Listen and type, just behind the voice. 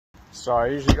So I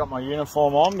usually got my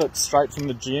uniform on, but straight from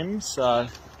the gym, so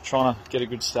trying to get a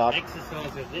good start.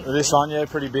 Exercise with this. This one, yeah,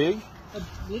 pretty big. A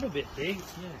little bit big,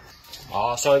 yeah.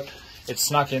 Oh, so it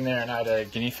snuck in there and ate a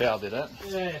guinea fowl, did it?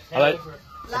 Yeah. Are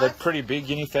they pretty big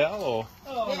guinea fowl, or?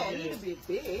 Oh, yeah, a little bit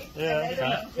big. Yeah,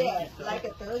 okay. Yeah, like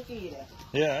a turkey.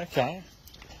 Yeah, okay.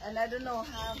 And I don't know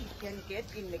how he can get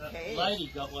in the cage. Lady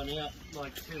got one out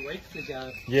like 2 weeks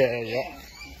ago. Yeah.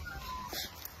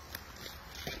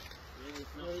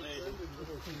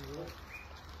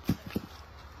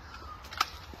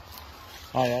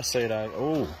 Oh yeah, I see it.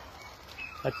 Oh,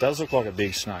 that does look like a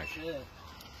big snake. Yeah.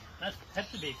 That had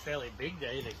to be fairly big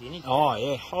to eat a guinea pig. Oh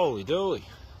yeah, holy dooly.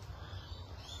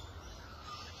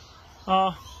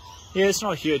 Oh, yeah, it's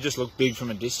not huge, it just looked big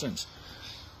from a distance.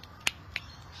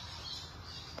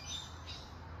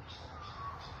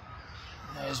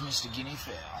 There's Mr. Guinea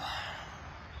Fowl.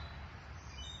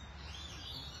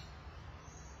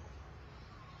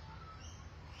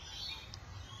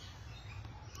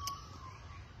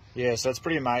 Yeah, so it's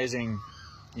pretty amazing,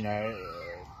 you know,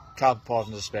 carpet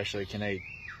pythons especially can eat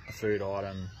a food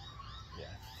item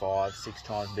 5-6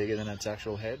 times bigger than its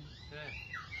actual head,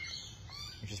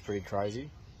 which is pretty crazy.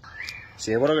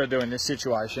 So yeah, what I've got to do in this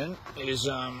situation is,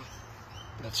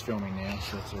 that's filming now,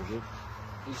 so that's all good,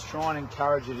 is try and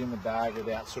encourage it in the bag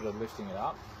without sort of lifting it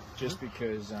up, just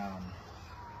because you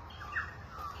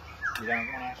don't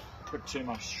want to put too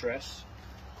much stress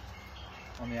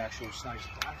on the actual snake's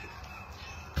back.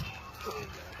 There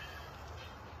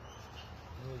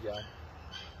you go.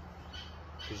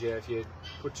 Because yeah, if you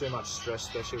put too much stress,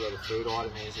 especially where the food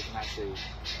item is, it can actually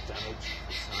damage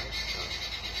the snake.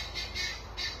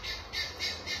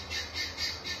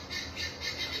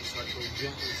 Just hopefully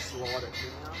gently slide it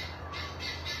down.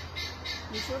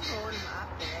 You should hold him up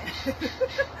there.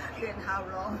 Then how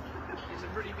long? He's a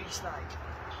pretty big snake.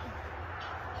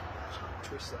 Just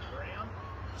twist that around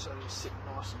so he's sitting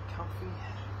nice and comfy.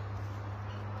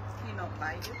 He not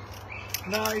bite it?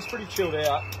 No, he's pretty chilled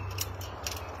out.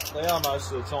 They are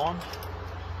most of the time.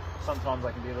 Sometimes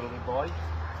they can be a little bit bitey.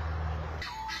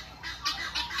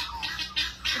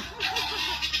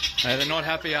 No, they're not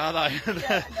happy, are they? Yeah, no, you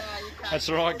can't. That's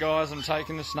right, guys. I'm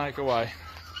taking the snake away.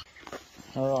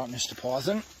 All right, Mr.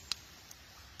 Python.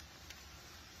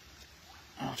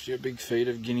 After your big feed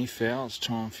of guinea fowl, it's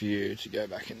time for you to go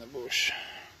back in the bush.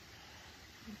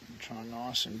 Try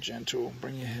nice and gentle.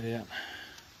 Bring your head out.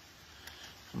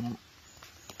 Come on.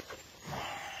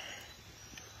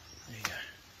 There you go.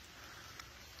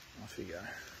 Off you go.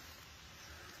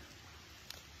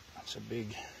 That's a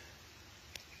big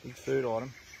food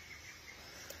item.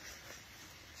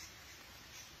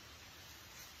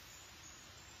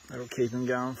 That'll keep him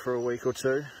going for a week or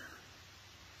two.